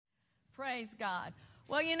Praise God.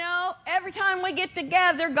 Well, you know, every time we get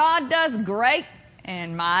together, God does great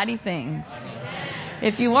and mighty things.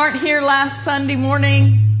 If you weren't here last Sunday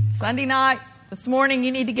night, this morning,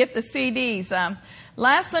 you need to get the CDs.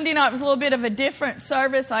 Last Sunday night was a little bit of a different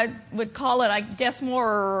service. I would call it, I guess,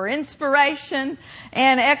 more inspiration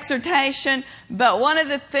and exhortation. But one of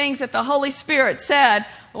the things that the Holy Spirit said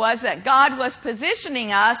was that God was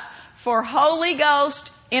positioning us for Holy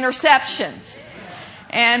Ghost interceptions.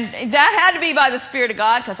 And that had to be by the Spirit of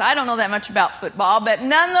God, because I don't know that much about football. But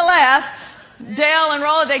nonetheless, Dale and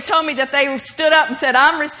Rolla, they told me that they stood up and said,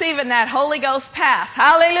 I'm receiving that Holy Ghost pass.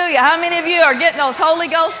 Hallelujah. How many of you are getting those Holy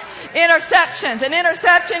Ghost interceptions? An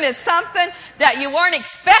interception is something that you weren't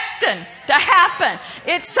expecting to happen.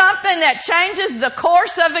 It's something that changes the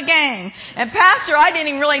course of a game. And Pastor, I didn't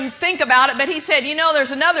even really think about it, but he said, you know,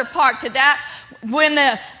 there's another part to that. When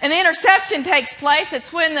an interception takes place,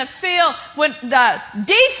 it's when the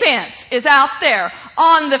defense is out there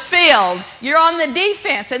on the field. You're on the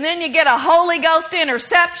defense, and then you get a Holy Ghost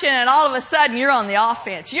interception, and all of a sudden you're on the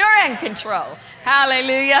offense. You're in control.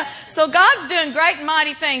 Hallelujah. So God's doing great and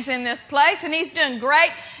mighty things in this place, and He's doing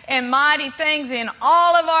great and mighty things in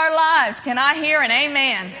all of our lives. Can I hear an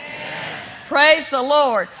amen? Praise the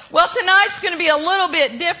Lord. Well, tonight's going to be a little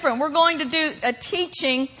bit different. We're going to do a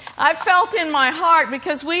teaching I felt in my heart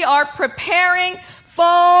because we are preparing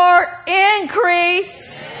for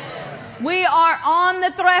increase. We are on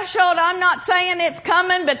the threshold. I'm not saying it's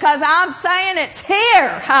coming because I'm saying it's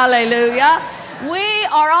here. Hallelujah. We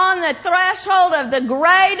are on the threshold of the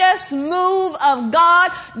greatest move of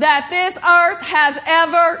God that this earth has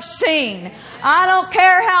ever seen. I don't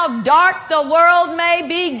care how dark the world may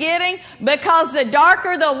be getting, because the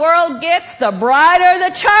darker the world gets, the brighter the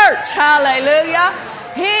church. Hallelujah.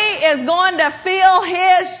 He is going to fill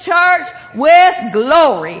His church with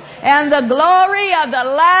glory. And the glory of the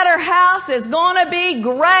latter house is going to be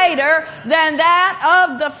greater than that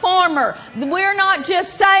of the former. We're not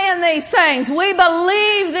just saying these things. We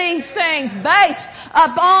believe these things based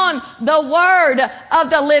upon the word of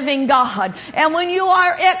the living God. And when you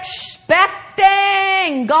are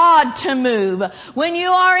expecting God to move, when you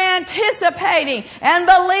are anticipating and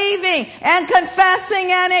believing and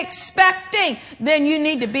confessing and expecting, then you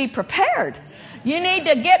need to be prepared. You need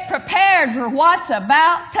to get prepared for what's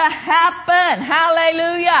about to happen.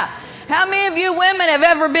 Hallelujah. How many of you women have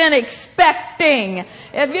ever been expecting?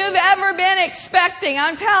 If you've ever been expecting,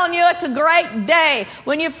 I'm telling you, it's a great day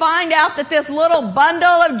when you find out that this little bundle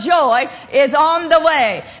of joy is on the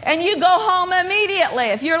way. And you go home immediately.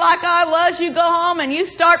 If you're like I was, you go home and you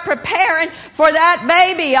start preparing for that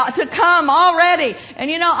baby to come already. And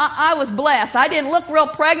you know, I was blessed. I didn't look real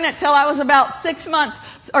pregnant till I was about 6 months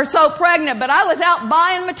or so pregnant, but I was out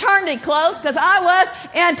buying maternity clothes because I was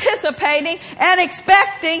anticipating and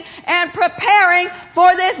expecting and preparing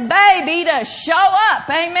for this baby to show up.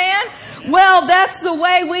 Amen? Well, that's the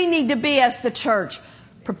way we need to be as the church.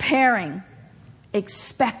 Preparing,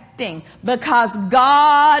 expecting, because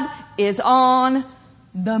God is on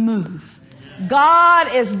the move.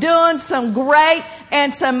 God is doing some great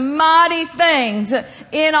and some mighty things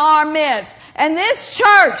in our midst. And this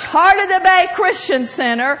church, Heart of the Bay Christian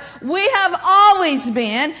Center, we have always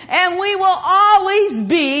been and we will always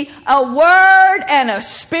be a Word and a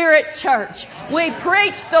Spirit church. We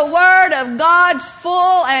preach the Word of God's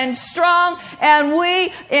full and strong, and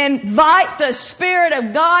we invite the Spirit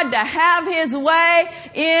of God to have His way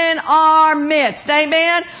in our midst.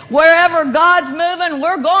 Amen? Wherever God's moving,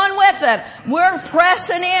 we're going with it. We're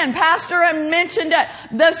pressing in. Pastor mentioned it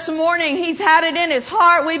this morning. He's had it in his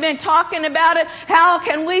heart. We've been talking about it. How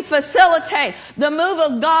can we facilitate the move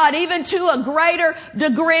of God even to a greater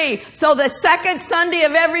degree? So the second Sunday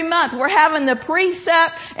of every month, we're having the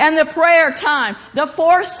precept and the prayer time. The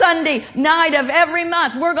fourth Sunday night of every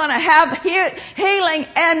month, we're going to have healing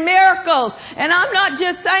and miracles. And I'm not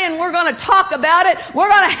just saying we're going to talk about it. We're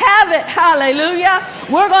going to have it. Hallelujah.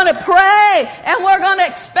 We're going to pray and we're going to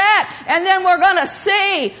expect, and then we're going to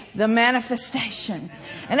see the manifestation.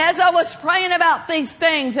 And as I was praying about these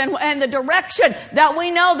things and the direction that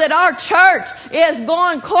we know that our church is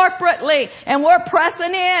going corporately, and we're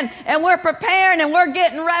pressing in and we're preparing and we're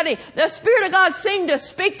getting ready, the Spirit of God seemed to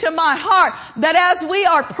speak to my heart that as we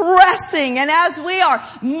are pressing and as we are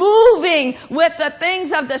moving with the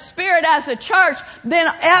things of the Spirit as a church,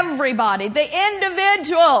 then everybody, the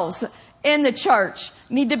individuals in the church,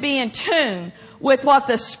 need to be in tune with what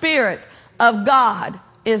the Spirit of God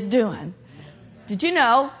is doing. Did you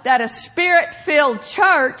know that a Spirit-filled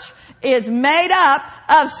church is made up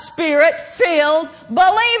of Spirit-filled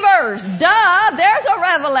believers? Duh, there's a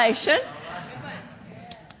revelation.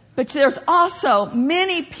 But there's also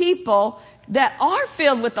many people that are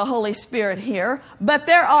filled with the Holy Spirit here, but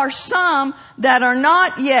there are some that are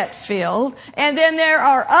not yet filled, and then there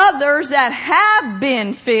are others that have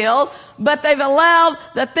been filled, but they've allowed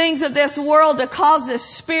the things of this world to cause the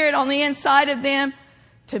Spirit on the inside of them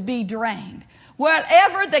to be drained.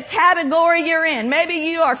 Whatever the category you're in, maybe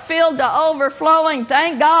you are filled to overflowing,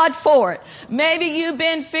 thank God for it. Maybe you've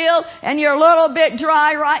been filled and you're a little bit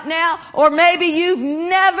dry right now, or maybe you've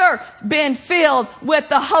never been filled with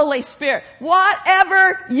the Holy Spirit.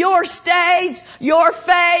 Whatever your stage, your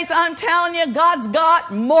phase, I'm telling you, God's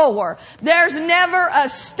got more. There's never a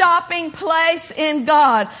stopping place in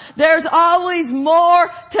God. There's always more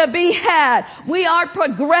to be had. We are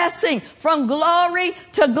progressing from glory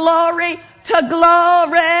to glory to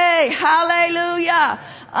glory. Hallelujah.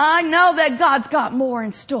 I know that God's got more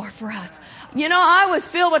in store for us. You know, I was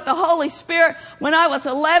filled with the Holy Spirit when I was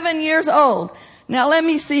 11 years old. Now let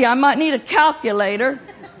me see. I might need a calculator.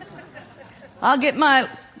 I'll get my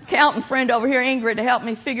accountant friend over here, Ingrid, to help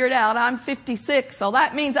me figure it out. I'm 56, so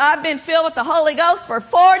that means I've been filled with the Holy Ghost for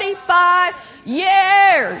 45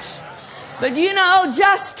 years. But you know,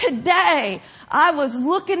 just today, I was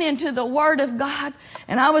looking into the Word of God,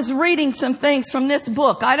 and I was reading some things from this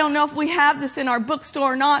book. I don't know if we have this in our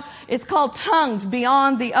bookstore or not. It's called Tongues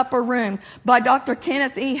Beyond the Upper Room by Dr.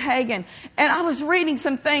 Kenneth E. Hagin. And I was reading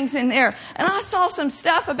some things in there, and I saw some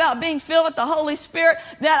stuff about being filled with the Holy Spirit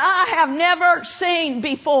that I have never seen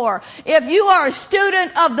before. If you are a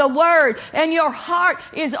student of the Word and your heart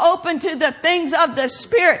is open to the things of the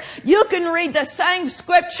Spirit, you can read the same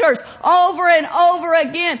scriptures over and over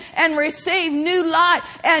again and receive new light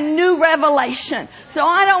and new revelation. So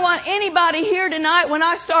I don't want anybody here tonight when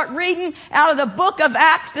I start reading out of the book of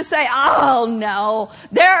Acts to say, oh no,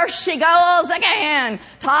 there she goes again,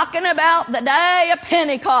 talking about the day of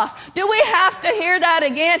Pentecost. Do we have to hear that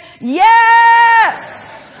again?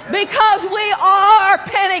 Yes! Because we are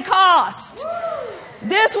Pentecost.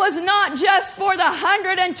 This was not just for the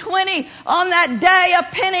 120 on that day of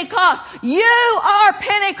Pentecost. You are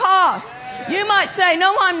Pentecost. You might say,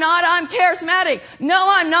 no, I'm not. I'm charismatic. No,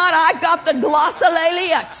 I'm not. I've got the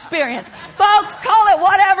glossolalia experience. Folks, call it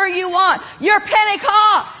whatever you want. You're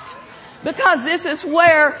Pentecost. Because this is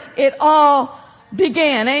where it all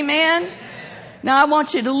began. Amen? Now I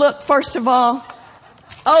want you to look, first of all,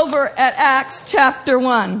 over at Acts chapter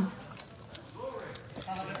 1.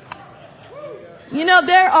 You know,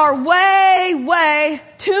 there are way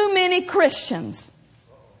too many Christians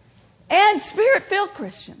and Spirit-filled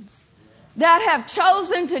Christians that have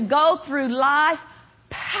chosen to go through life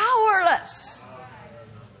powerless,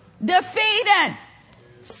 defeated,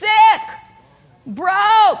 sick,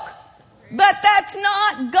 broke. But that's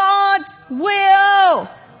not God's will.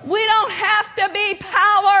 We don't have to be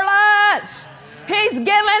powerless. He's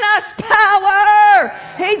given us power.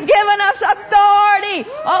 He's given us authority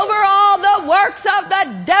over all the works of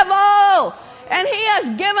the devil. And He has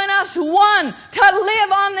given us one to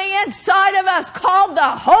live on the inside of us called the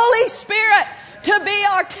Holy Spirit, to be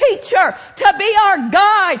our teacher, to be our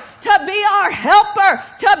guide, to be our helper,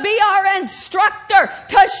 to be our instructor,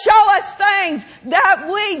 to show us things that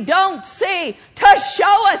we don't see, to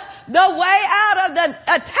show us the way out of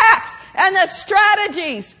the attacks and the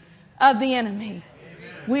strategies of the enemy.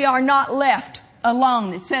 We are not left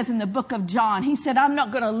alone. It says in the book of John, He said, I'm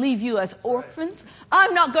not going to leave you as orphans.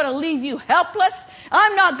 I'm not going to leave you helpless.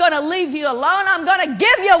 I'm not going to leave you alone. I'm going to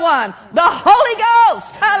give you one, the Holy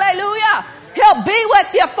Ghost. Hallelujah. He'll be with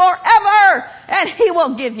you forever, and He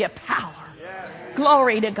will give you power.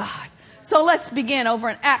 Glory to God. So let's begin over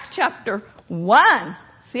in Acts chapter 1.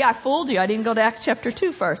 See, I fooled you. I didn't go to Acts chapter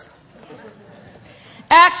 2 first.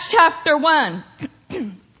 Acts chapter 1.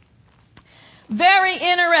 Very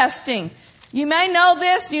interesting. You may know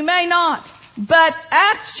this, you may not. But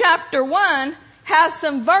Acts chapter 1 has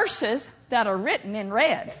some verses that are written in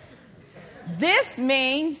red. This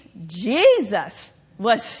means Jesus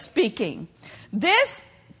was speaking. This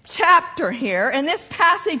chapter here, and this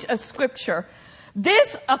passage of Scripture,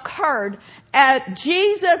 this occurred at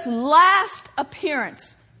Jesus' last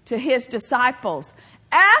appearance to His disciples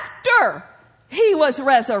after He was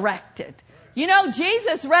resurrected. You know,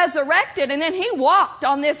 Jesus resurrected and then He walked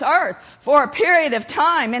on this earth for a period of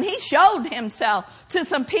time, and He showed Himself to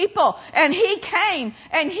some people, and He came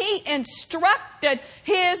and He instructed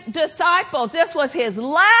His disciples. This was His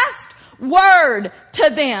last word to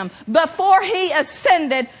them before He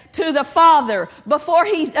ascended to the Father, before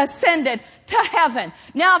He ascended to heaven.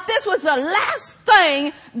 Now, if this was the last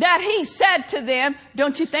thing that He said to them,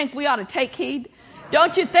 don't you think we ought to take heed?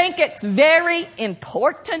 Don't you think it's very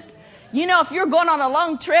important? You know, if you're going on a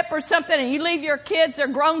long trip or something and you leave your kids, they're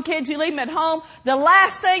grown kids, you leave them at home, the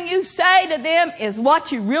last thing you say to them is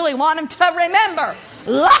what you really want them to remember.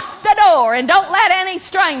 Lock the door and don't let any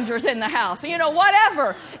strangers in the house. You know,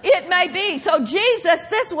 whatever it may be. So Jesus,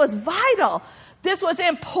 this was vital. This was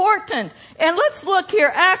important. And let's look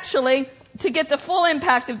here actually to get the full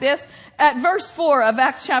impact of this at verse 4 of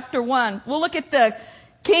Acts chapter 1. We'll look at the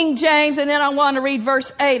King James and then I want to read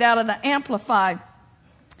verse 8 out of the Amplified.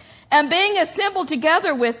 And being assembled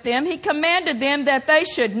together with them, he commanded them that they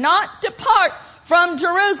should not depart from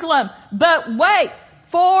Jerusalem, but wait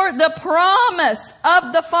for the promise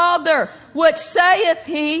of the Father, which saith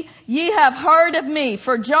he, ye have heard of me.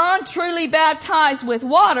 For John truly baptized with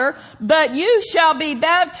water, but you shall be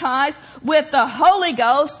baptized with the Holy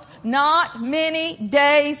Ghost not many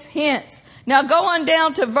days hence. Now go on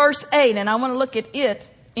down to verse 8, and I want to look at it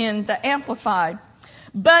in the Amplified.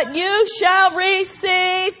 But you shall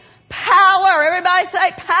receive power. Everybody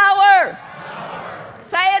say power. Power.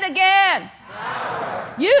 Say it again.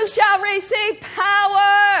 Power. You shall receive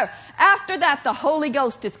power. After that, the Holy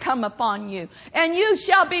Ghost is come upon you. And you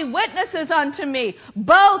shall be witnesses unto me,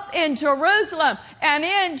 both in Jerusalem and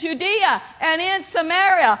in Judea and in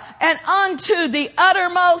Samaria and unto the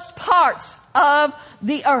uttermost parts of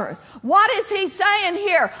the earth. What is he saying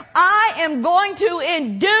here? I am going to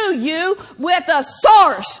endue you with a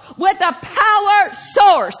source, with a power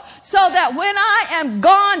source, so that when I am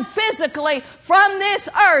gone physically from this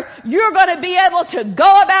earth, you're going to be able to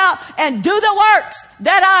go about and do the works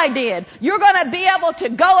that I did. You're going to be able to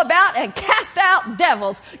go about and cast out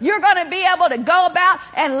devils. You're going to be able to go about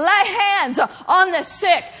and lay hands on the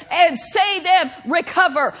sick and see them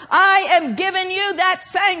recover. I am giving you that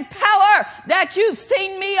same power that you've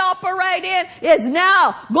seen me operate in is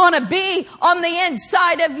now going to be on the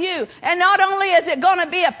inside of you. And not only is it going to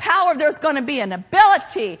be a power, there's going to be an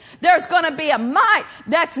ability. There's going to be a might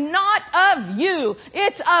that's not of you.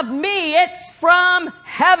 It's of me. It's from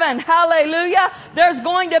heaven. Hallelujah. There's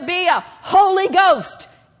going to be a Holy Ghost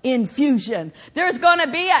infusion. There's going to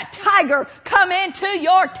be a tiger come into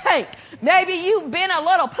your tank. Maybe you've been a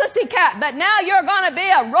little pussycat, but now you're going to be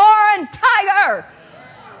a roaring tiger.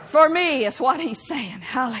 For me, is what he's saying.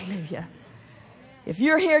 Hallelujah. If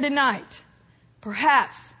you're here tonight,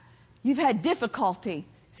 perhaps you've had difficulty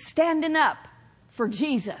standing up for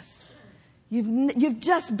Jesus. You've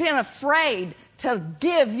just been afraid to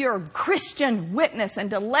give your Christian witness and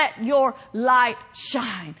to let your light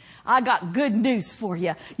shine. I got good news for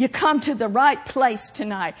you. You come to the right place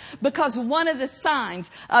tonight, because one of the signs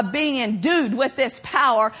of being endued with this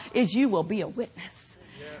power is you will be a witness.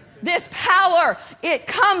 This power, it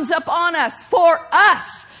comes upon us for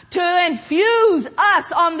us, to infuse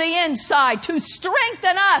us on the inside, to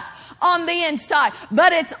strengthen us on the inside.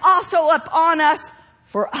 But it's also upon us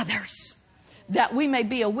for others, that we may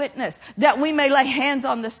be a witness, that we may lay hands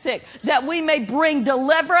on the sick, that we may bring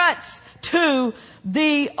deliverance to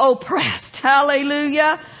the oppressed.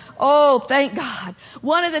 Hallelujah. Oh, thank God.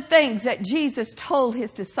 One of the things that Jesus told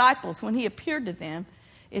his disciples when he appeared to them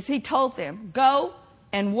is he told them, go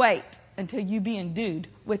and wait until you be endued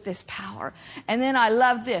with this power. And then I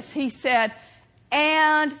love this. He said,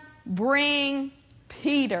 and bring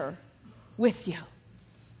Peter with you.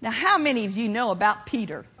 Now, how many of you know about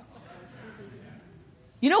Peter?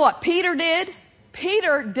 You know what Peter did?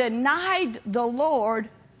 Peter denied the Lord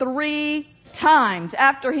 3 times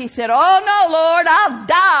after he said, oh no, Lord, I'll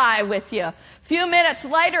die with you. A few minutes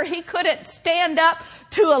later, he couldn't stand up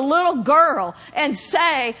to a little girl and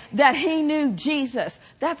say that he knew Jesus.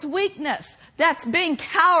 That's weakness. That's being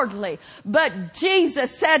cowardly. But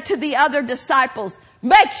Jesus said to the other disciples,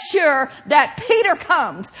 make sure that Peter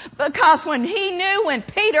comes, because when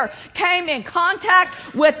Peter came in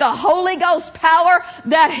contact with the Holy Ghost power,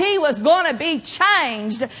 that he was going to be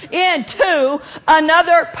changed into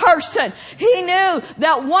another person. He knew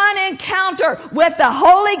that one encounter with the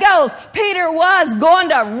Holy Ghost, Peter was going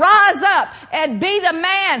to rise up and be the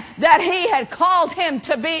man that he had called him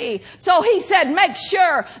to be. So he said, make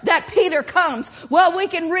sure that Peter comes. Well, we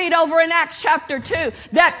can read over in Acts chapter 2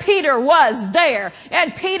 that Peter was there.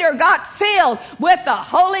 And Peter got filled with the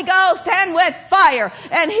Holy Ghost and with fire.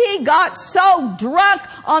 And he got so drunk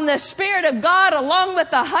on the Spirit of God along with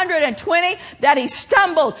the 120 that he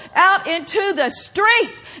stumbled out into the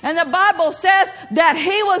streets. And the Bible says that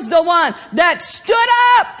he was the one that stood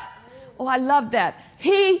up. Oh, I love that.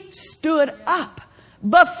 He stood up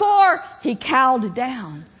before he cowed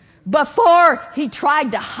down. Before he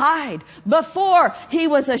tried to hide. Before he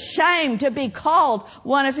was ashamed to be called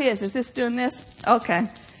one of his. Is this doing this? Okay.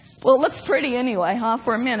 Well, it looks pretty anyway,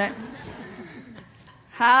 for a minute.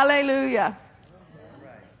 Hallelujah.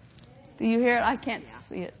 Do you hear it? I can't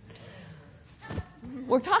see it.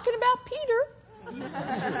 We're talking about Peter.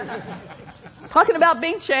 Talking about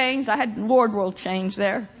being changed. I had Lord will change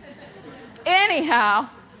there. Anyhow,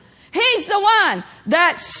 he's the one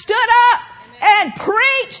that stood up and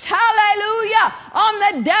preached, hallelujah, on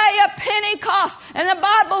the day of Pentecost. And the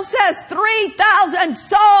Bible says 3,000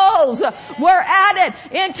 souls were added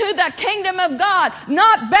into the kingdom of God.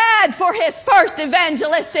 Not bad for his first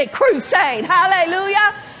evangelistic crusade.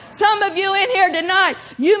 Hallelujah. Some of you in here tonight,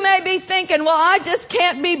 you may be thinking, well, I just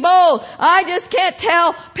can't be bold. I just can't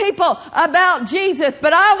tell people about Jesus.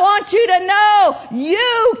 But I want you to know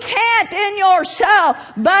you can't in yourself,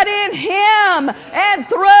 but in Him and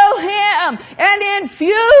through Him and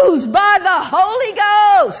infused by the Holy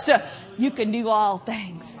Ghost, you can do all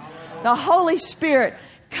things. The Holy Spirit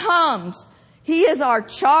comes. He is our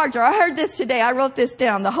charger. I heard this today. I wrote this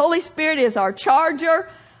down. The Holy Spirit is our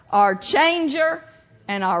charger, our changer,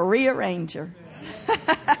 and our rearranger.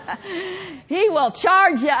 He will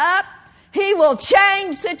charge you up. He will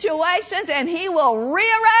change situations and He will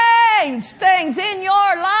rearrange things in your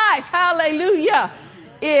life. Hallelujah.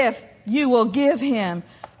 If you will give Him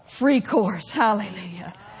free course.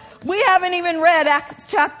 Hallelujah. We haven't even read Acts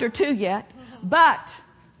chapter 2 yet, but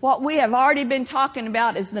what we have already been talking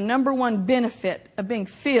about is the number one benefit of being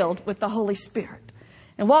filled with the Holy Spirit.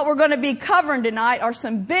 And what we're going to be covering tonight are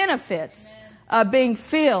some benefits of being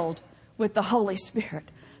filled with the Holy Spirit.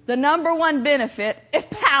 The number one benefit is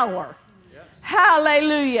power. Yes.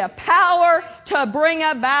 Hallelujah. Power to bring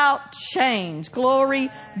about change. Glory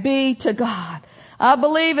be to God. I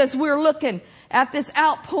believe as we're looking at this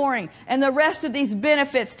outpouring and the rest of these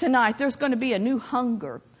benefits tonight, there's going to be a new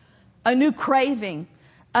hunger, a new craving,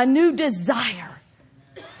 a new desire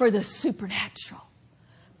for the supernatural.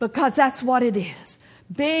 Because that's what it is.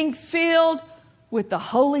 Being filled with the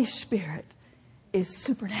Holy Spirit is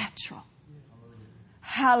supernatural.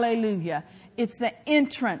 Hallelujah. It's the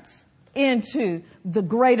entrance into the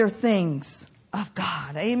greater things of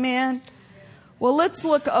God. Amen. Well, let's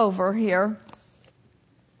look over here.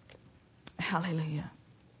 Hallelujah.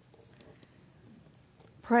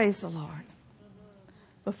 Praise the Lord.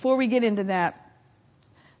 Before we get into that,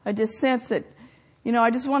 I just sense that,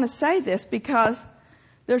 I just want to say this because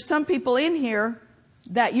there's some people in here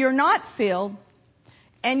that you're not filled.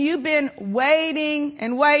 And you've been waiting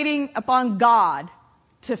and waiting upon God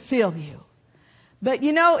to fill you. But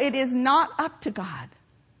it is not up to God.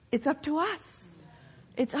 It's up to us.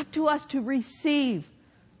 It's up to us to receive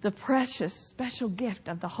the precious, special gift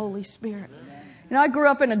of the Holy Spirit. I grew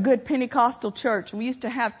up in a good Pentecostal church. We used to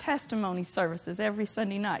have testimony services every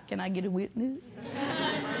Sunday night. Can I get a witness?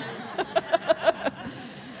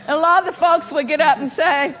 A lot of the folks would get up and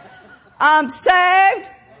say, I'm saved,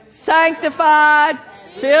 sanctified,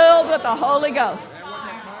 filled with the Holy Ghost.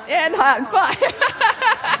 And hot and fire.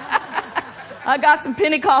 I got some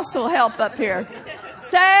Pentecostal help up here.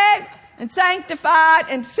 Saved and sanctified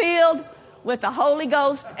and filled with the Holy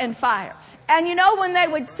Ghost and fire. And when they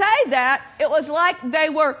would say that, it was like they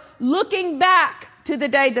were looking back to the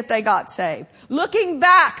day that they got saved. Looking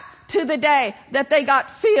back to the day that they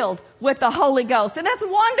got filled with the Holy Ghost. And that's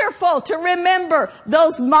wonderful to remember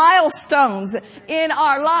those milestones in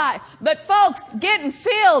our life. But folks, getting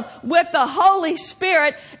filled with the Holy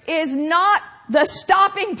Spirit is not the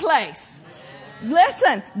stopping place.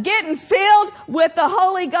 Listen, getting filled with the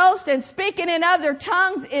Holy Ghost and speaking in other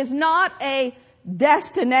tongues is not a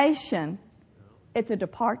destination. It's a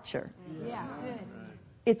departure. Yeah, good.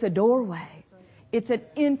 It's a doorway. It's an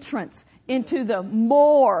entrance into the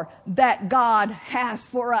more that God has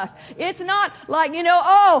for us. It's not like,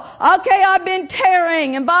 I've been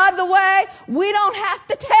tarrying. And by the way, we don't have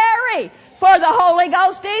to tarry for the Holy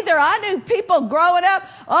Ghost either. I knew people growing up,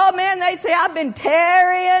 they'd say, I've been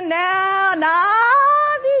tarrying now.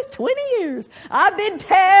 These 20 years. I've been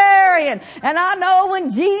tarrying. And I know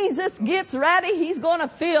when Jesus gets ready, He's going to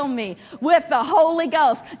fill me with the Holy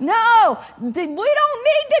Ghost. No, we don't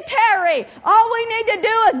need to tarry. All we need to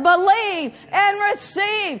do is believe and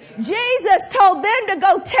receive. Jesus told them to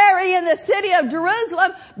go tarry in the city of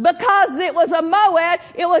Jerusalem because it was a moed.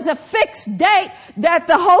 It was a fixed date that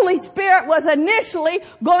the Holy Spirit was initially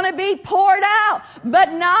going to be poured out.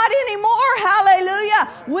 But not anymore. Hallelujah.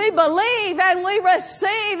 We believe and we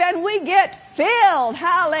receive and we get filled.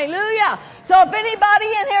 Hallelujah. So if anybody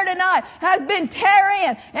in here tonight has been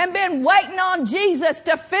tarrying and been waiting on Jesus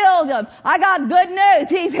to fill them, I got good news.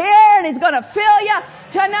 He's here and He's going to fill you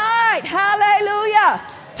tonight. Hallelujah.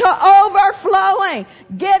 To overflowing.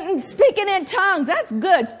 Speaking in tongues. That's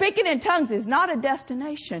good. Speaking in tongues is not a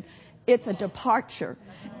destination. It's a departure.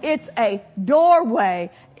 It's a doorway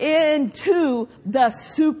into the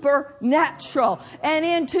supernatural and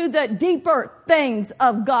into the deeper things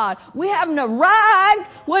of God. We haven't arrived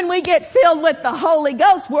when we get filled with the Holy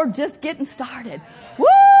Ghost. We're just getting started.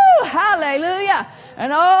 Woo! Hallelujah!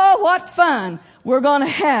 And oh, what fun we're going to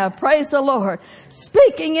have. Praise the Lord.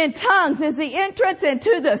 Speaking in tongues is the entrance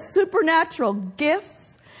into the supernatural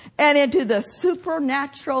gifts and into the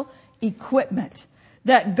supernatural equipment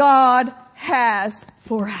that God has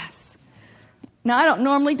for us. Now, I don't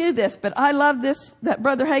normally do this, but I love this that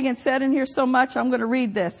Brother Hagin said in here so much. I'm going to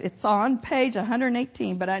read this. It's on page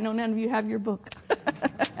 118, but I know none of you have your book.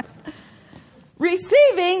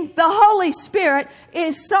 Receiving the Holy Spirit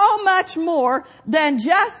is so much more than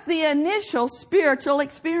just the initial spiritual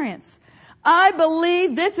experience. I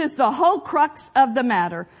believe this is the whole crux of the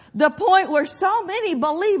matter. The point where so many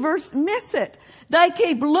believers miss it. They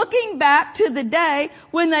keep looking back to the day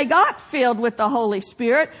when they got filled with the Holy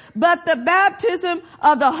Spirit, but the baptism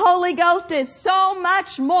of the Holy Ghost is so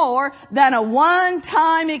much more than a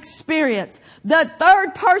one-time experience. The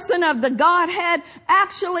third person of the Godhead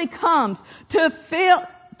actually comes to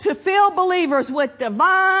fill believers with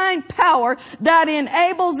divine power that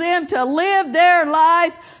enables them to live their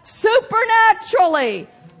lives supernaturally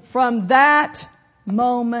from that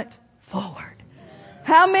moment forward.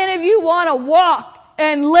 How many of you want to walk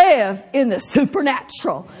and live in the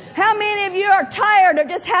supernatural? How many of you are tired of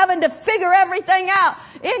just having to figure everything out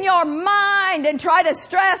in your mind and try to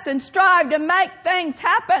stress and strive to make things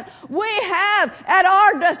happen? We have at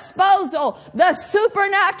our disposal the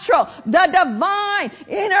supernatural, the divine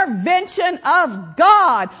intervention of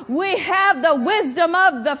God. We have the wisdom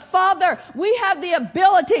of the Father. We have the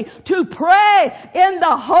ability to pray in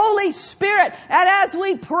the Holy Spirit. And as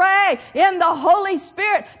we pray in the Holy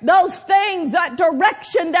Spirit, those things, that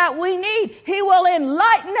direction that we need, He will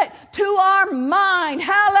enlighten it to our mind.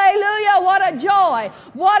 Hallelujah. What a joy.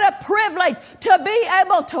 What a privilege to be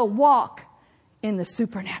able to walk in the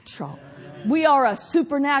supernatural. We are a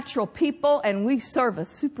supernatural people and we serve a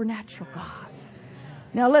supernatural God.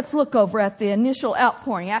 Now let's look over at the initial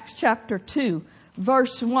outpouring, Acts chapter 2,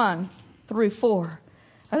 verse 1 through 4.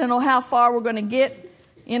 I don't know how far we're going to get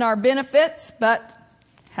in our benefits, but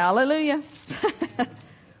hallelujah.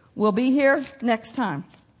 We'll be here next time.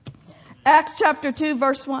 Acts chapter 2,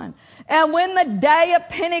 verse 1. And when the day of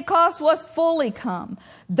Pentecost was fully come,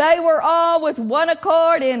 they were all with one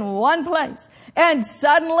accord in one place. And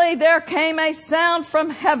suddenly there came a sound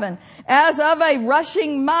from heaven as of a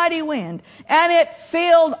rushing mighty wind, and it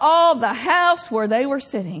filled all the house where they were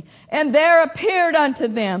sitting. And there appeared unto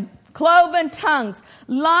them cloven tongues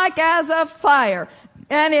like as of fire,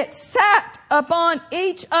 and it sat upon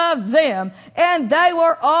each of them, and they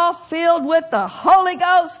were all filled with the Holy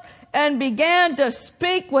Ghost, and began to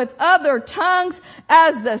speak with other tongues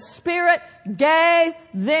as the Spirit gave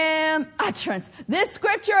them utterance. This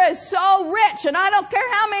scripture is so rich, and I don't care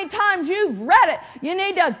how many times you've read it. You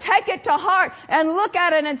need to take it to heart and look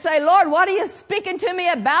at it and say, Lord, what are you speaking to me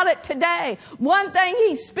about it today? One thing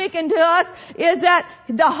He's speaking to us is that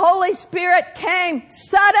the Holy Spirit came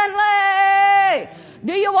suddenly.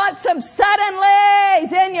 Do you want some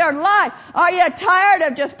suddenlies in your life? Are you tired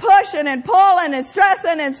of just pushing and pulling and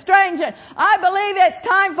stressing and straining? I believe it's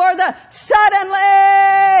time for the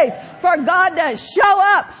suddenlies, for God to show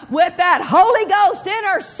up with that Holy Ghost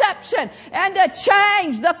interception and to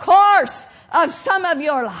change the course of some of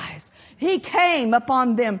your lives. He came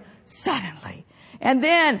upon them suddenly. And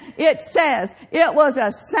then it says it was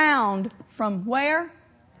a sound from where?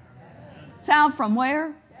 Sound from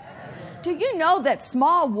where? Do you know that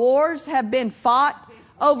small wars have been fought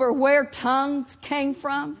over where tongues came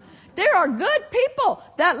from? There are good people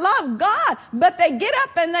that love God, but they get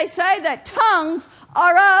up and they say that tongues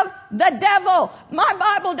are of the devil. My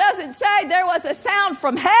Bible doesn't say there was a sound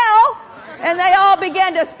from hell and they all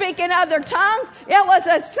began to speak in other tongues. It was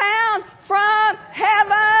a sound from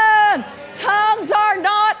heaven. Tongues are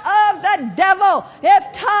not of the devil.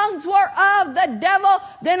 If tongues were of the devil,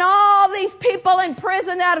 then all these people in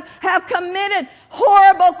prison that have committed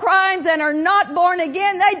horrible crimes and are not born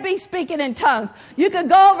again, they'd be speaking in tongues. You could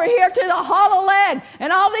go over here to the Hollow Leg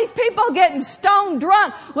and all these people getting stone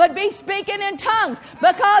drunk would be speaking in tongues.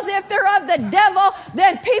 Because if they're of the devil,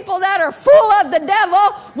 then people that are full of the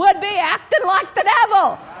devil would be acting like the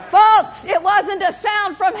devil. Folks, it wasn't a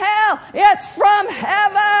sound from hell. It's from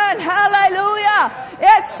heaven. Hallelujah.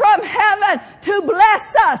 It's from heaven to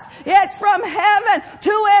bless us. It's from heaven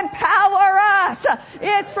to empower us.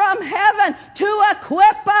 It's from heaven to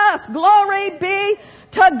equip us. Glory be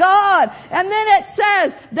to God. And then it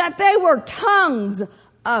says that they were tongues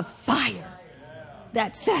of fire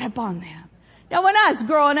that sat upon them. Now, when I was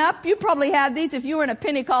growing up, you probably had these if you were in a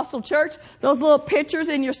Pentecostal church, those little pictures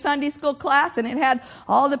in your Sunday school class, and it had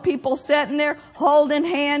all the people sitting there holding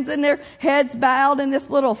hands and their heads bowed and this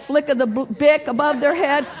little flick of the bick above their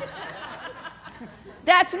head.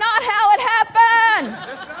 That's not how it happened.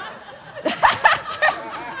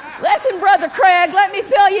 Listen, Brother Craig, let me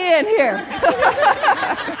fill you in here.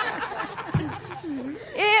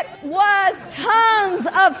 It was tongues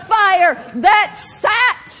of fire that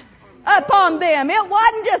sat upon them. It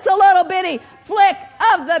wasn't just a little bitty flick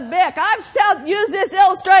of the bick. I've used this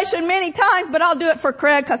illustration many times, but I'll do it for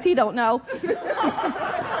Craig because he don't know. The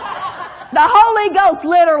Holy Ghost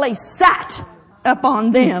literally sat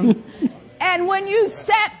upon them. And when you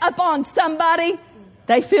sat upon somebody,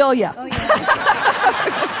 they feel you. Oh,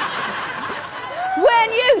 yeah.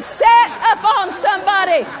 When you set upon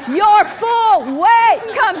somebody, your full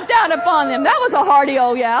weight comes down upon them. That was a hearty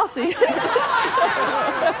old yeah, see.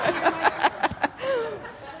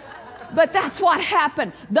 But that's what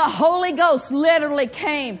happened. The Holy Ghost literally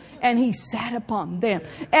came and He sat upon them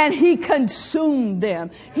and He consumed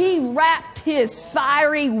them. He wrapped His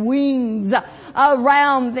fiery wings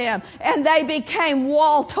around them and they became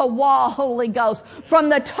wall to wall Holy Ghost. From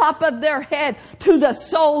the top of their head to the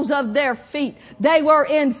soles of their feet, they were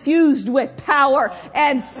infused with power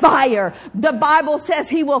and fire. The Bible says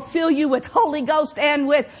He will fill you with Holy Ghost and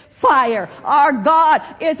with fire. Our God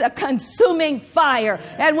is a consuming fire.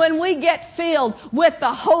 And when we get filled with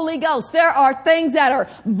the Holy Ghost, there are things that are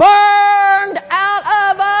burned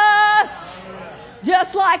out of us.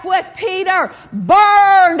 Just like with Peter,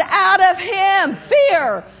 burned out of him.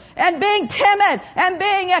 Fear and being timid and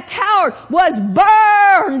being a coward was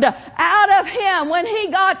burned out of him when he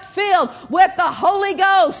got filled with the Holy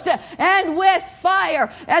Ghost and with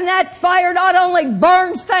fire. And that fire not only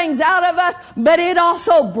burns things out of us, but it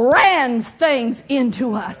also brands things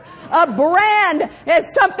into us. A brand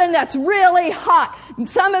is something that's really hot.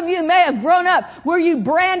 Some of you may have grown up where you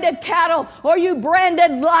branded cattle or you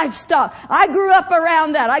branded livestock. I grew up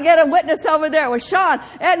around that. I get a witness over there with Sean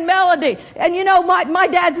and Melody. And you know, my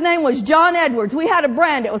dad's name was John Edwards. We had a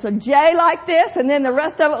brand. It was a J like this, and then the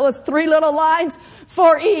rest of it was 3 little lines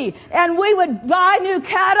for E. And we would buy new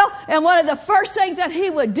cattle, and one of the first things that he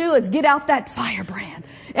would do is get out that firebrand.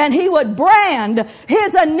 And he would brand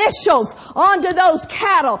his initials onto those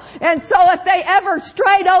cattle. And so if they ever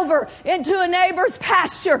strayed over into a neighbor's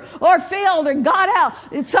pasture or field or got out,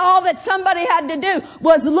 it's all that somebody had to do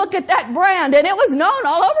was look at that brand. And it was known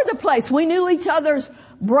all over the place. We knew each other's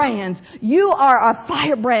brands. You are a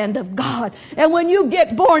firebrand of God. And when you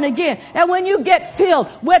get born again and when you get filled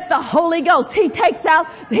with the Holy Ghost, He takes out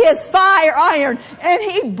His fire iron and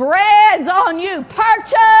He brands on you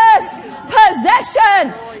purchased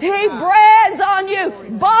possession. He brands on you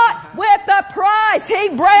bought with a price. He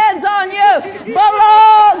brands on you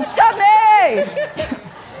belongs to me.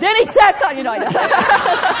 Then He sets on you. No,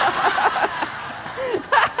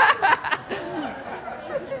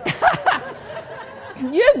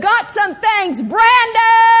 You've got some things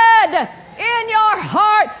branded in your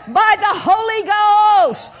heart by the Holy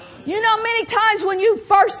Ghost. You know, many times when you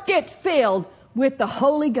first get filled with the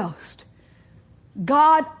Holy Ghost,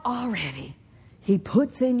 God already, He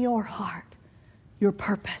puts in your heart your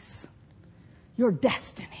purpose, your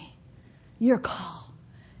destiny, your call.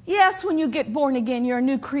 Yes, when you get born again, you're a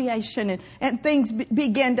new creation and things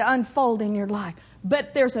begin to unfold in your life.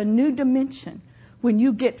 But there's a new dimension when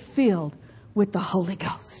you get filled with the Holy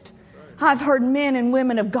Ghost. I've heard men and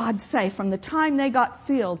women of God say from the time they got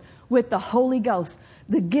filled with the Holy Ghost,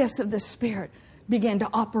 the gifts of the Spirit began to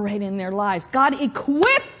operate in their lives. God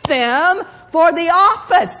equipped them for the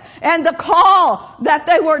office and the call that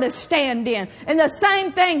they were to stand in. And the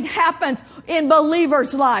same thing happens in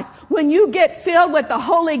believers' life. When you get filled with the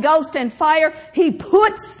Holy Ghost and fire, He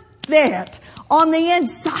puts that on the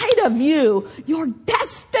inside of you. Your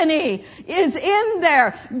destiny is in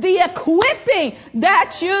there. The equipping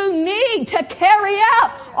that you need to carry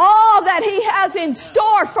out all that He has in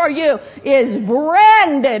store for you is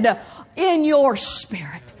branded in your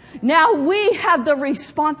spirit. Now we have the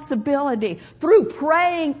responsibility through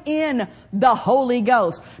praying in the Holy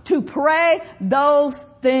Ghost to pray those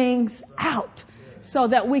things out so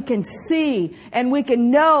that we can see and we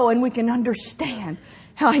can know and we can understand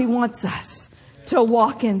how He wants us to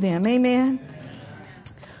walk in them. Amen.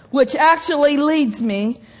 Which actually leads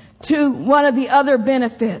me to one of the other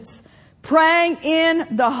benefits. Praying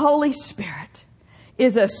in the Holy Spirit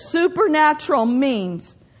is a supernatural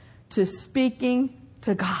means to speaking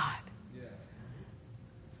to God.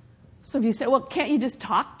 Some of you say, well, can't you just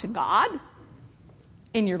talk to God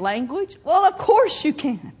in your language? Well, of course you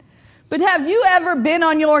can. But have you ever been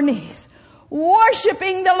on your knees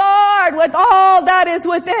worshiping the Lord with all that is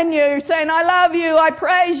within you. You're saying, I love you, I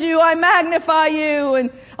praise you, I magnify you,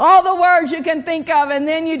 and all the words you can think of, and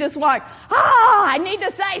then you just like, I need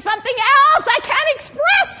to say something else. I can't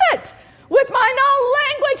express it with my own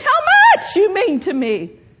language how much you mean to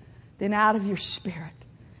me. Then out of your spirit,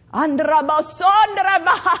 Lord,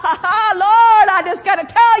 I just got to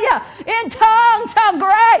tell you in tongues how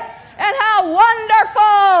great and how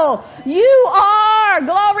wonderful you are.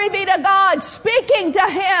 Glory be to God. Speaking to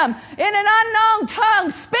Him in an unknown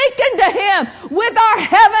tongue, speaking to Him with our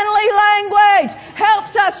heavenly language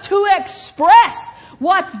helps us to express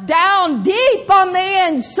what's down deep on the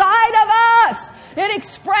inside of us. It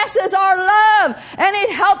expresses our love, and it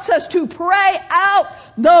helps us to pray out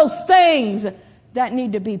those things that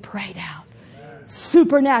need to be prayed out.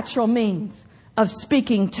 Supernatural means of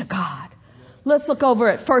speaking to God. Let's look over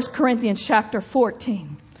at 1 Corinthians chapter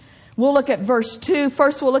 14. We'll look at verse 2.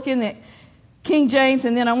 First we'll look in the King James,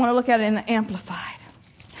 and then I want to look at it in the Amplified.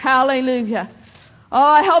 Hallelujah. Oh,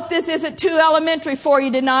 I hope this isn't too elementary for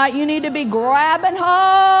you tonight. You need to be grabbing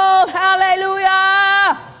hold.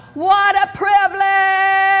 Hallelujah. What a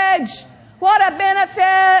privilege. What a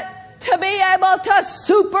benefit to be able to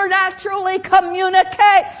supernaturally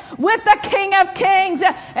communicate with the King of Kings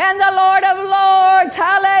and the Lord of Lords.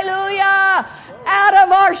 Hallelujah. Out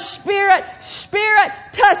of our spirit, spirit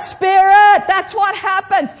to spirit. That's what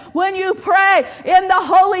happens when you pray in the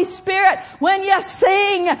Holy Spirit. When you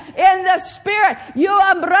sing in the Spirit.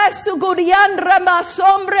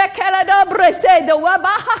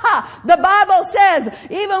 The Bible says,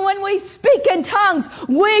 even when we speak in tongues,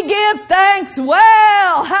 we give thanks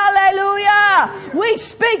well. Hallelujah. We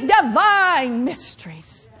speak divine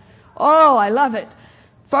mysteries. Oh, I love it.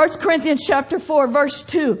 1 Corinthians chapter 4 verse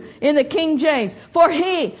 2 in the King James. For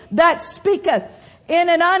he that speaketh in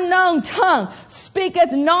an unknown tongue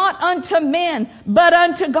speaketh not unto men, but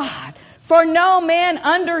unto God. For no man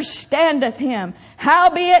understandeth him.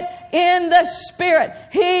 Howbeit in the Spirit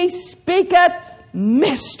he speaketh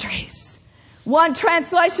mysteries. One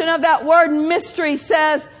translation of that word mystery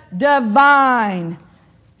says divine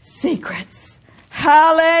secrets.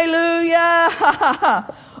 Hallelujah.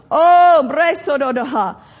 Oh,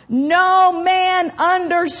 bresododoha. No man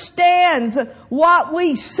understands what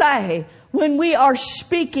we say when we are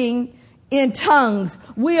speaking in tongues.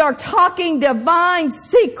 We are talking divine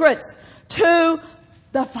secrets to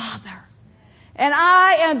the Father. And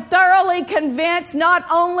I am thoroughly convinced not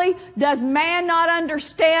only does man not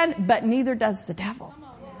understand, but neither does the devil.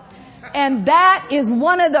 And that is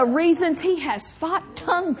one of the reasons he has fought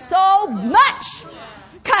tongues so much.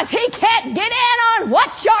 Because he can't get in on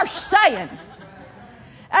what you're saying.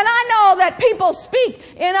 And I know that people speak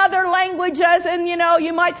in other languages, and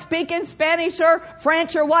you might speak in Spanish or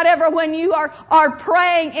French or whatever when you are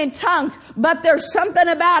praying in tongues. But there's something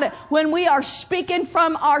about it. When we are speaking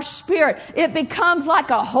from our spirit, it becomes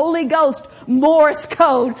like a Holy Ghost Morse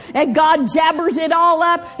code. And God jabbers it all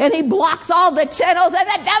up, and He blocks all the channels, and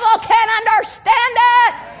the devil can't understand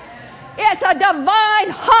it. It's a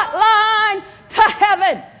divine hotline to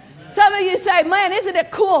heaven. Some of you say, man, isn't it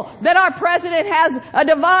cool that our president has a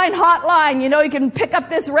divine hotline? You can pick up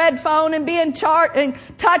this red phone and be in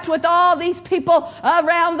touch with all these people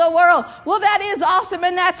around the world. Well, that is awesome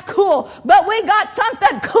and that's cool. But we got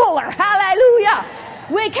something cooler. Hallelujah.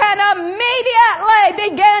 We can immediately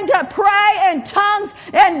begin to pray in tongues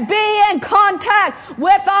and be in contact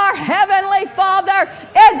with our Heavenly Father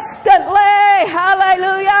instantly.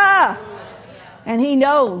 Hallelujah. And He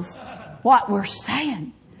knows what we're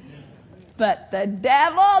saying. But the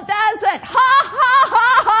devil doesn't. Ha, ha,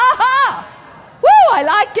 ha, ha, ha. Woo, I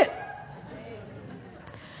like it.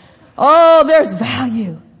 Oh, there's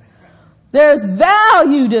value. There's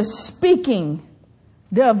value to speaking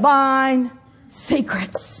divine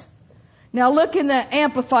secrets. Now look in the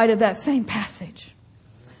Amplified of that same passage.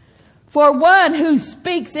 For one who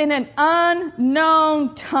speaks in an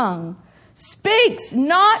unknown tongue speaks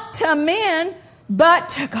not to men, but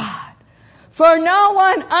to God. For no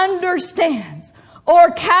one understands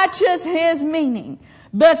or catches his meaning,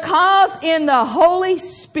 because in the Holy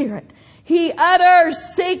Spirit He utters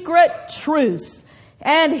secret truths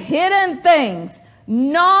and hidden things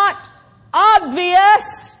not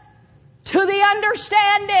obvious to the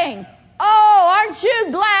understanding. Oh, aren't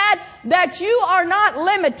you glad that you are not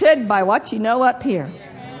limited by what you know up here?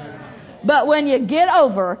 But when you get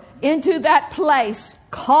over into that place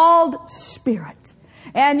called Spirit,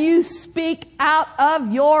 and you speak out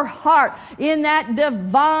of your heart in that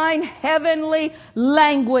divine heavenly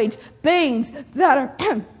language, things that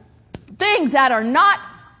are not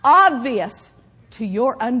obvious to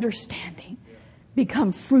your understanding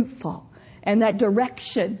become fruitful and that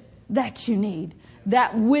direction that you need,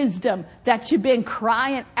 that wisdom that you've been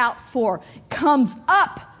crying out for, comes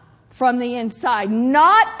up from the inside,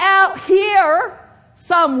 not out here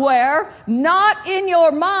somewhere, not in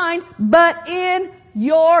your mind, but in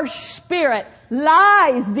your spirit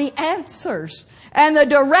lies the answers and the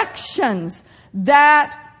directions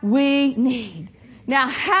that we need. Now,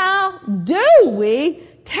 how do we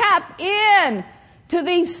tap in to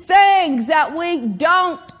these things that we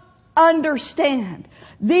don't understand?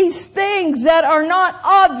 These things that are not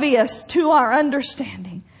obvious to our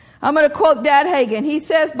understanding. I'm going to quote Dad Hagin. He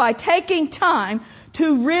says, by taking time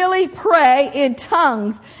to really pray in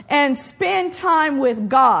tongues and spend time with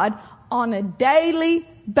God on a daily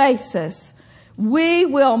basis,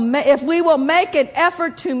 if we will make an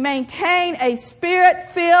effort to maintain a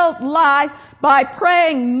spirit-filled life by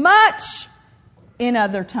praying much in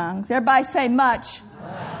other tongues. Everybody say much.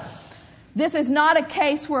 This is not a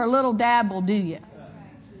case where a little dab will do you.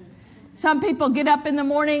 Some people get up in the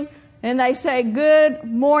morning and they say, good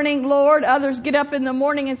morning, Lord. Others get up in the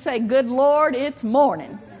morning and say, good Lord, it's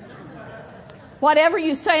morning. Whatever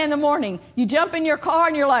you say in the morning, you jump in your car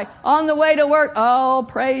and you're like, on the way to work, oh,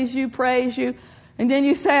 praise you, praise you. And then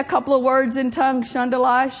you say a couple of words in tongues,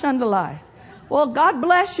 shandalai, shandalai. Well, God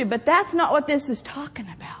bless you, but that's not what this is talking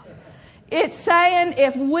about. It's saying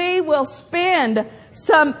if we will spend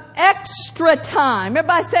some extra time,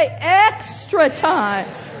 everybody say extra time,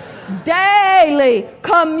 daily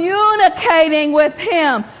communicating with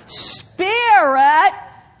Him, spirit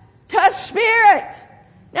to spirit.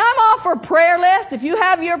 Now, I'm all for prayer list. If you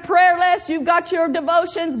have your prayer list, you've got your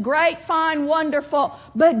devotions, great, fine, wonderful.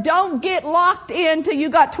 But don't get locked into you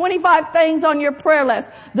got 25 things on your prayer list.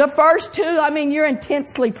 The first two, you're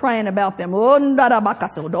intensely praying about them. You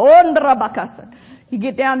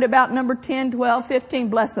get down to about number 10, 12, 15,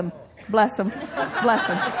 bless them, bless them, bless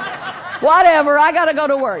them. Whatever, I gotta go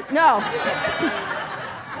to work. No.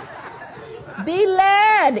 Be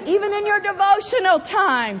led, even in your devotional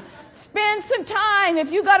time. Spend some time.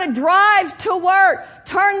 If you got to drive to work,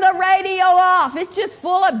 turn the radio off. It's just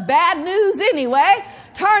full of bad news anyway.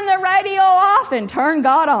 Turn the radio off and turn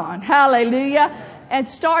God on. Hallelujah. And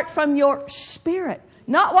start from your spirit.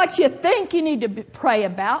 Not what you think you need to pray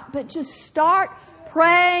about, but just start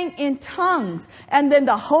praying in tongues. And then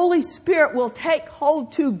the Holy Spirit will take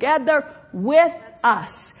hold together with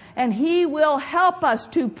us. And He will help us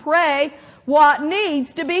to pray what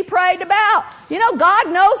needs to be prayed about. You know,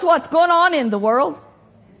 God knows what's going on in the world.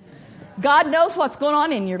 God knows what's going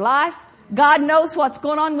on in your life. God knows what's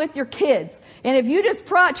going on with your kids. And if you just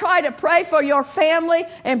try to pray for your family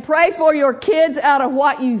and pray for your kids out of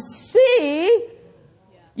what you see,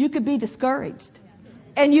 you could be discouraged.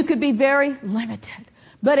 And you could be very limited.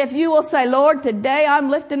 But if you will say, Lord, today I'm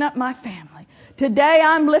lifting up my family. Today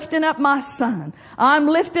I'm lifting up my son. I'm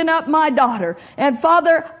lifting up my daughter. And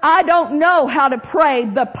Father, I don't know how to pray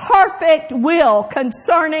the perfect will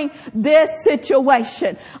concerning this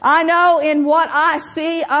situation. I know in what I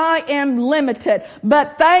see I am limited.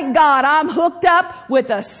 But thank God I'm hooked up with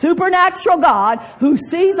a supernatural God who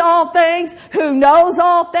sees all things, who knows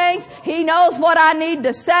all things. He knows what I need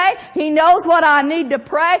to say. He knows what I need to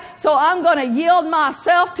pray. So I'm going to yield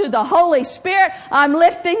myself to the Holy Spirit. I'm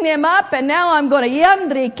lifting them up, and now I'm going to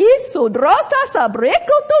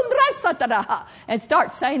and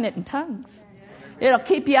start saying it in tongues. It'll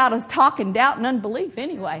keep you out of talk and doubt and unbelief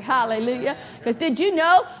anyway. Hallelujah. Because did you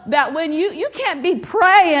know that when you can't be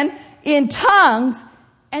praying in tongues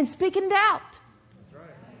and speaking doubt?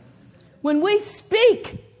 When we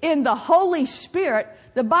speak in the Holy Spirit,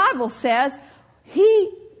 the Bible says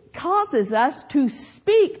He causes us to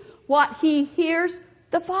speak what He hears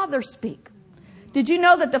the Father speak. Did you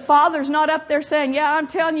know that the Father's not up there saying, yeah, I'm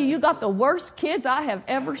telling you, you got the worst kids I have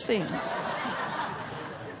ever seen.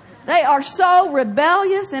 They are so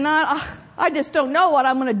rebellious, and I just don't know what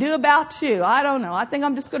I'm going to do about you. I don't know. I think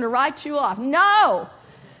I'm just going to write you off. No!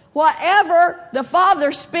 Whatever the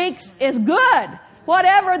Father speaks is good.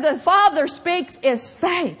 Whatever the Father speaks is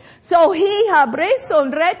faith. So He,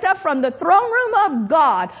 from the throne room of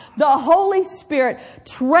God, the Holy Spirit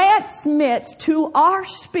transmits to our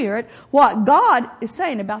spirit what God is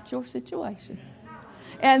saying about your situation.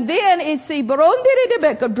 And then it's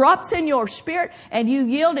drops in your spirit, and you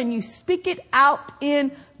yield and you speak it out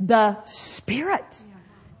in the Spirit.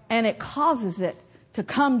 And it causes it to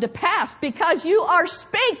come to pass because you are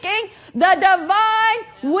speaking the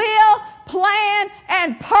divine will, plan,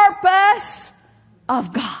 and purpose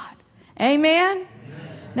of God. Amen?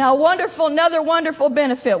 Now, another wonderful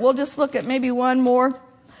benefit. We'll just look at maybe one more.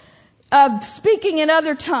 Of speaking in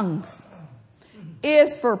other tongues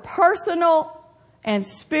is for personal and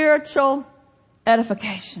spiritual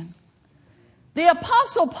edification. The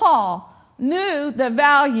Apostle Paul knew the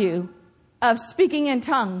value of speaking in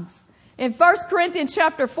tongues. In 1 Corinthians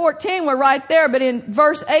chapter 14, we're right there, but in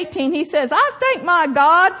verse 18, he says, I thank my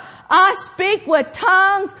God, I speak with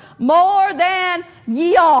tongues more than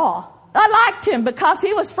ye all. I liked him because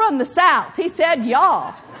he was from the South. He said,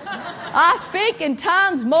 y'all. I speak in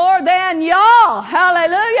tongues more than y'all.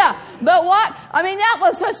 Hallelujah. But that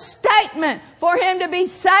was a statement for him to be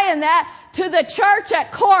saying that to the church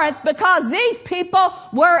at Corinth, because these people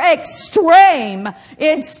were extreme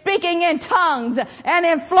in speaking in tongues and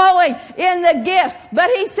in flowing in the gifts. But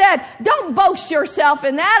he said, don't boast yourself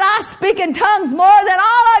in that. I speak in tongues more than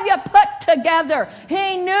all of you put together.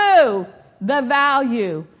 He knew the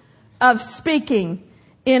value of speaking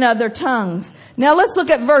in other tongues. Now let's look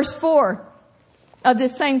at verse 4 of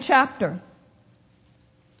this same chapter.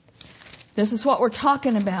 This is what we're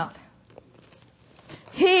talking about.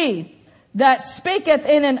 He that speaketh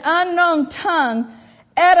in an unknown tongue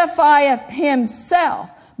edifieth himself,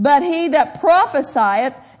 but he that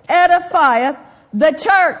prophesieth edifieth the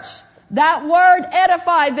church. That word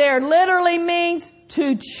edify there literally means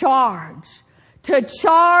to charge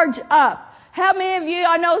up. How many of you,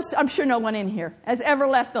 I'm sure no one in here has ever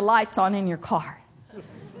left the lights on in your car.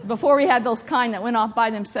 Before we had those kind that went off by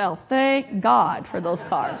themselves. Thank God for those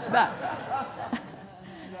cars. But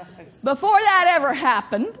before that ever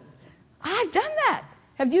happened, I've done that.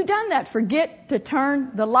 Have you done that? Forget to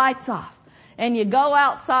turn the lights off. And you go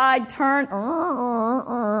outside, turn,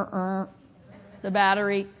 the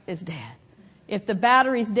battery is dead. If the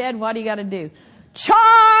battery's dead, what do you got to do?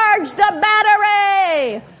 Charge the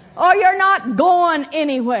battery! Or you're not going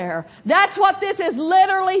anywhere. That's what this is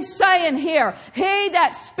literally saying here. He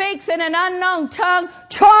that speaks in an unknown tongue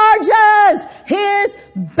charges his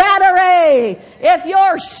battery. If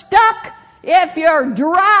you're stuck, if you're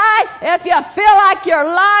dry, if you feel like your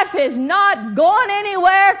life is not going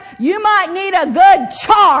anywhere, you might need a good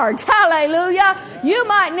charge. Hallelujah. You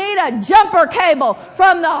might need a jumper cable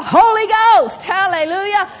from the Holy Ghost.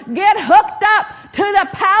 Hallelujah. Get hooked up to the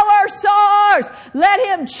power source. Let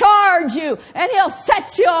Him charge you and He'll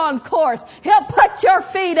set you on course. He'll put your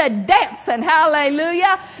feet a dancing.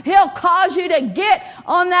 Hallelujah. He'll cause you to get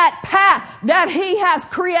on that path that He has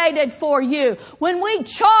created for you. When we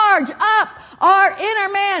charge up our inner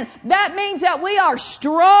man, that means that we are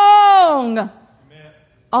strong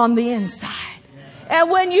on the inside. And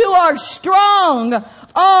when you are strong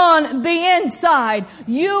on the inside,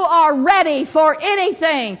 you are ready for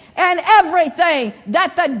anything and everything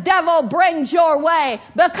that the devil brings your way.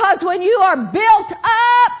 Because when you are built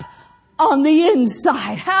up on the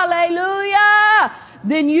inside, hallelujah,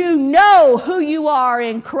 then you know who you are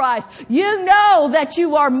in Christ. You know that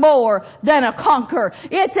you are more than a conqueror.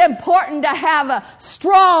 It's important to have a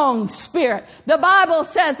strong spirit. The Bible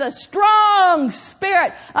says a strong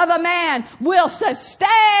spirit of a man will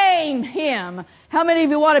sustain him. How many of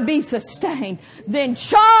you want to be sustained? Then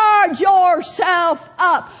charge yourself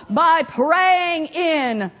up by praying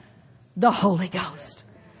in the Holy Ghost.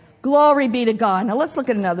 Glory be to God. Now let's look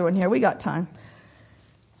at another one here. We got time.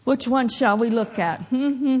 Which one shall we look at?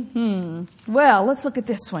 Well, let's look at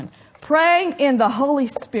this one. Praying in the Holy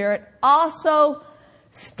Spirit also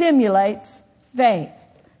stimulates faith.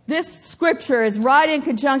 This scripture is right in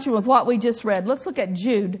conjunction with what we just read. Let's look at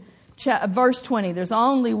Jude, verse 20. There's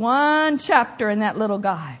only one chapter in that little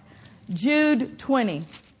guy. Jude 20.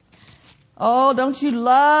 Oh, don't you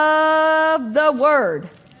love the Word?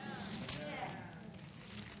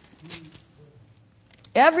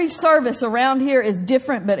 Every service around here is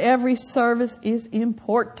different, but every service is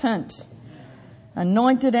important.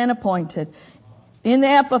 Anointed and appointed. In the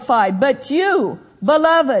Amplified. But you,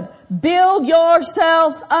 beloved, build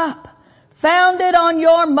yourselves up, founded on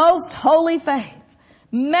your most holy faith.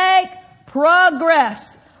 Make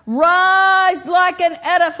progress. Rise like an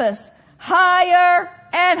edifice, higher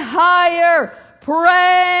and higher,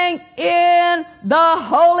 praying in the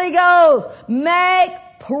Holy Ghost. Make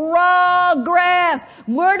progress.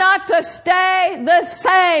 We're not to stay the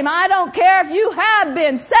same. I don't care if you have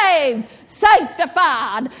been saved,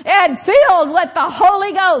 sanctified, and filled with the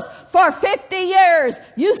Holy Ghost for 50 years.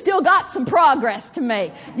 You still got some progress to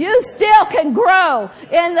make. You still can grow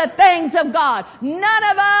in the things of God. None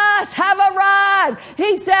of us have arrived.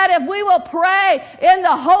 He said if we will pray in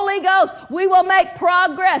the Holy Ghost, we will make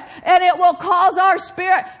progress, and it will cause our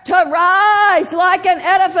spirit to rise like an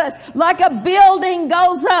edifice, like a building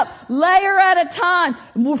goes up, layer at a time,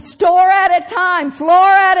 store at a time, floor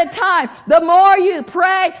at a time. The more you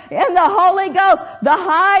pray in the Holy Holy Ghost, the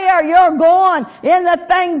higher you're going in the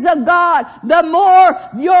things of God, the more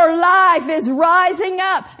your life is rising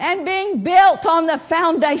up and being built on the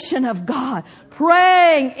foundation of God.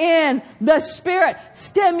 Praying in the Spirit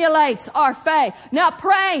stimulates our faith. Now,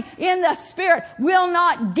 praying in the Spirit will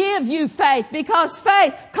not give you faith, because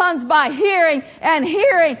faith comes by hearing, and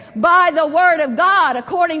hearing by the Word of God,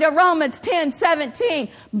 according to Romans 10:17.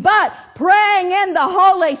 But praying in the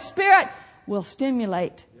Holy Spirit will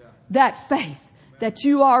stimulate that faith that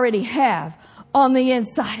you already have on the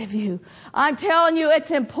inside of you. I'm telling you,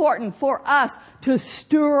 it's important for us to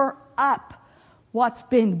stir up what's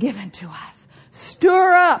been given to us.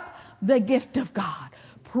 Stir up the gift of God.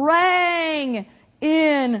 Praying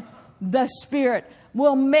in the Spirit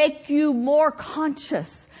will make you more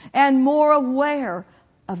conscious and more aware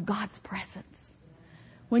of God's presence.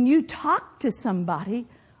 When you talk to somebody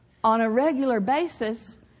on a regular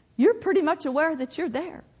basis, you're pretty much aware that you're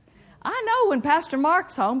there. I know when Pastor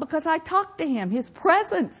Mark's home because I talk to him. His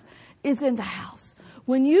presence is in the house.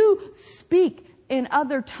 When you speak in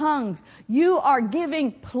other tongues, you are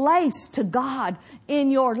giving place to God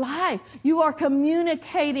in your life. You are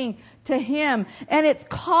communicating to Him, and it's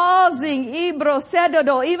causing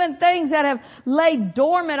even things that have laid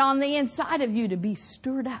dormant on the inside of you to be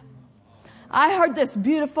stirred up. I heard this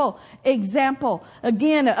beautiful example,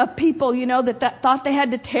 again, of people, that thought they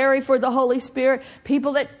had to tarry for the Holy Spirit.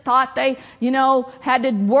 People that thought they, had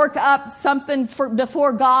to work up something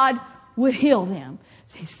before God would heal them.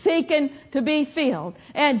 Seeking to be filled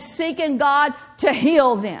and seeking God to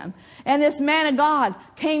heal them. And this man of God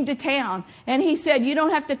came to town and he said, you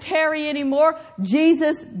don't have to tarry anymore.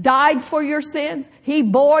 Jesus died for your sins. He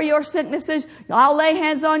bore your sicknesses. I'll lay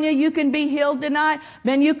hands on you. You can be healed tonight.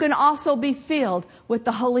 Then you can also be filled with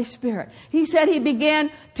the Holy Spirit. He said he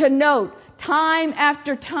began to note time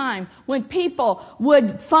after time when people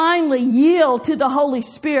would finally yield to the Holy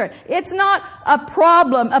Spirit. It's not a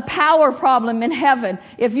problem, a power problem in heaven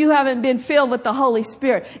if you haven't been filled with the Holy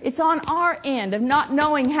Spirit. It's on our end of not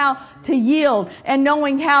knowing how to yield and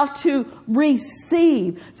knowing how to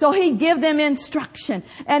receive. So He'd give them instruction.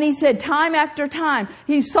 And He said time after time,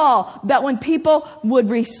 He saw that when people would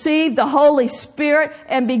receive the Holy Spirit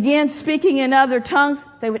and begin speaking in other tongues,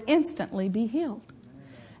 they would instantly be healed.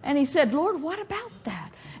 And he said, Lord, what about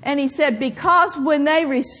that? And He said, because when they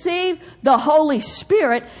receive the Holy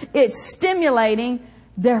Spirit, it's stimulating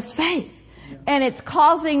their faith. And it's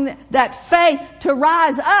causing that faith to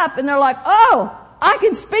rise up. And they're like, oh, I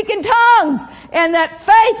can speak in tongues. And that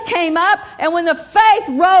faith came up. And when the faith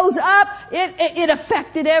rose up, it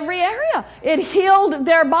affected every area. It healed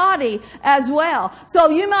their body as well.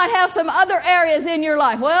 So you might have some other areas in your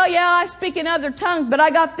life. Well, yeah, I speak in other tongues, but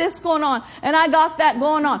I got this going on and I got that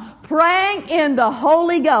going on. Praying in the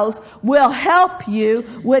Holy Ghost will help you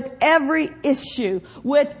with every issue,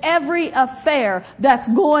 with every affair that's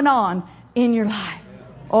going on in your life.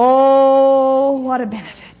 Oh, what a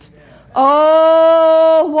benefit.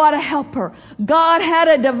 Oh, what a helper. God had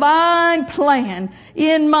a divine plan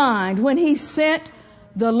in mind when He sent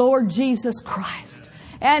the Lord Jesus Christ.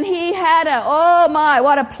 And He had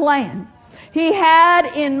what a plan He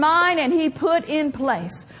had in mind and He put in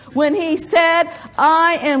place when He said,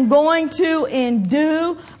 I am going to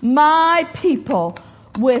endue my people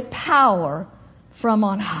with power from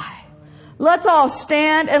on high. Let's all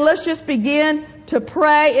stand and let's just begin to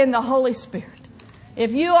pray in the Holy Spirit.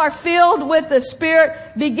 If you are filled with the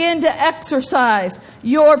Spirit, begin to exercise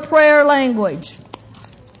your prayer language.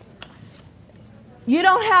 You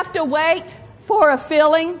don't have to wait for a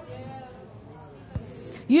filling.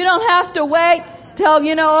 You don't have to wait till,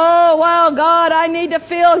 oh, well, God, I need to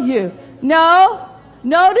fill you. No.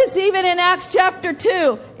 Notice even in Acts chapter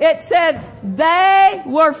 2, it said they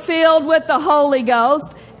were filled with the Holy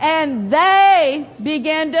Ghost and they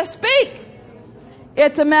began to speak.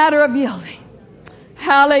 It's a matter of yielding.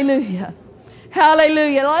 Hallelujah.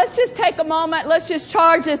 Hallelujah. Let's just take a moment. Let's just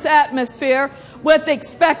charge this atmosphere with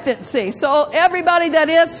expectancy. So everybody that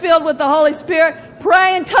is filled with the Holy Spirit,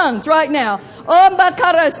 pray in tongues right now. Oh,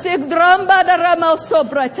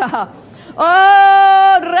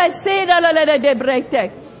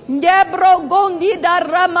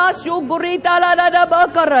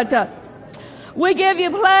 we give you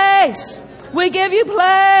place. We give you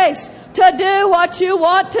place to do what you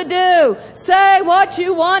want to do. Say what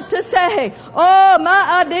you want to say. Oh,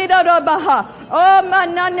 ma adida do baha. Oh, ma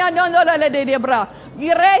na na no no la la de bra.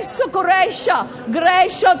 Grace Kuresha.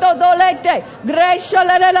 Grace Todolete. Grace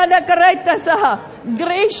la Greta Saha.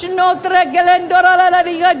 Grace Notre Galendora la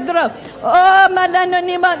Rigadra. Oh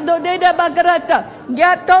Malanima Dodeda Bagrata.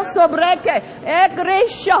 Gato Sobreke. E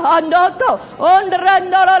Grace Andoto.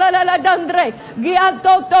 Ondrandora la Dandre.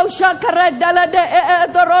 Gianto Shakara della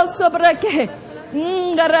de Rosso Breke.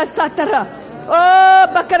 Garasatara. Oh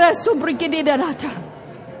Bakara Subrikididata.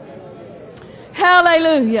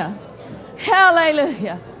 Hallelujah.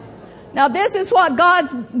 Hallelujah. Now this is what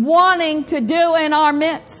God's wanting to do in our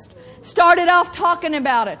midst. Started off talking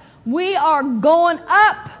about it. We are going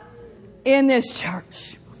up in this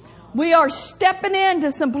church. We are stepping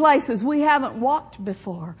into some places we haven't walked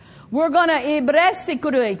before. We're going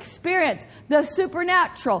to experience the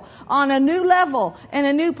supernatural on a new level and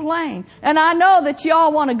a new plane. And I know that you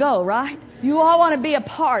all want to go, right? You all want to be a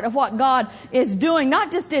part of what God is doing, not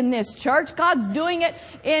just in this church. God's doing it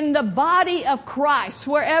in the body of Christ.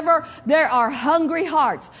 Wherever there are hungry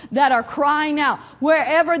hearts that are crying out.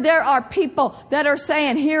 Wherever there are people that are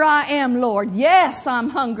saying, here I am, Lord. Yes, I'm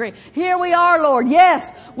hungry. Here we are, Lord. Yes,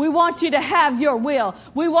 we want you to have your will.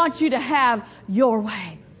 We want you to have your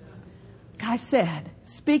way. I said,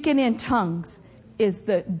 speaking in tongues is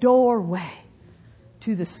the doorway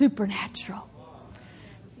to the supernatural.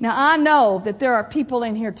 Now, I know that there are people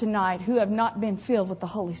in here tonight who have not been filled with the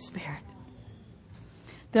Holy Spirit.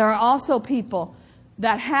 There are also people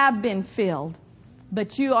that have been filled,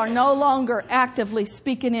 but you are no longer actively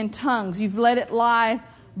speaking in tongues. You've let it lie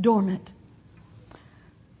dormant.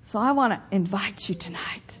 So I want to invite you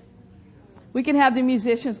tonight. We can have the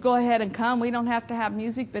musicians go ahead and come. We don't have to have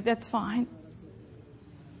music, but that's fine.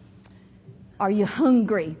 Are you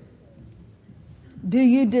hungry? Do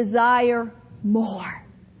you desire more?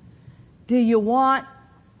 Do you want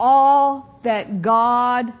all that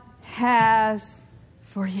God has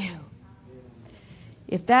for you?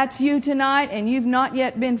 If that's you tonight and you've not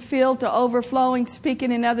yet been filled to overflowing,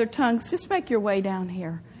 speaking in other tongues, just make your way down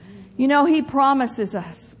here. You know, He promises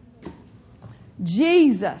us.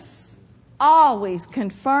 Jesus always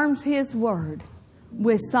confirms His word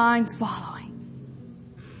with signs following.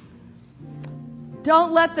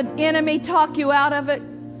 Don't let the enemy talk you out of it.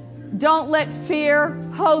 Don't let fear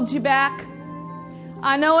hold you back.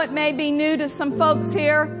 I know it may be new to some folks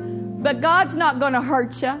here, but God's not going to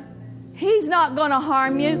hurt you. He's not going to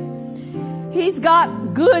harm you. He's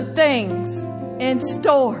got good things in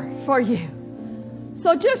store for you.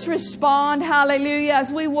 So just respond, hallelujah, as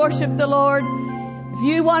we worship the Lord. If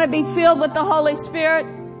you want to be filled with the Holy Spirit,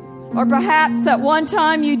 or perhaps at one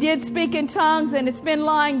time you did speak in tongues and it's been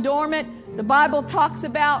lying dormant, the Bible talks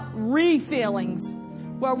about refillings,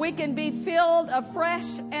 where we can be filled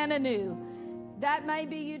afresh and anew. That may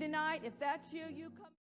be you tonight. If that's you, you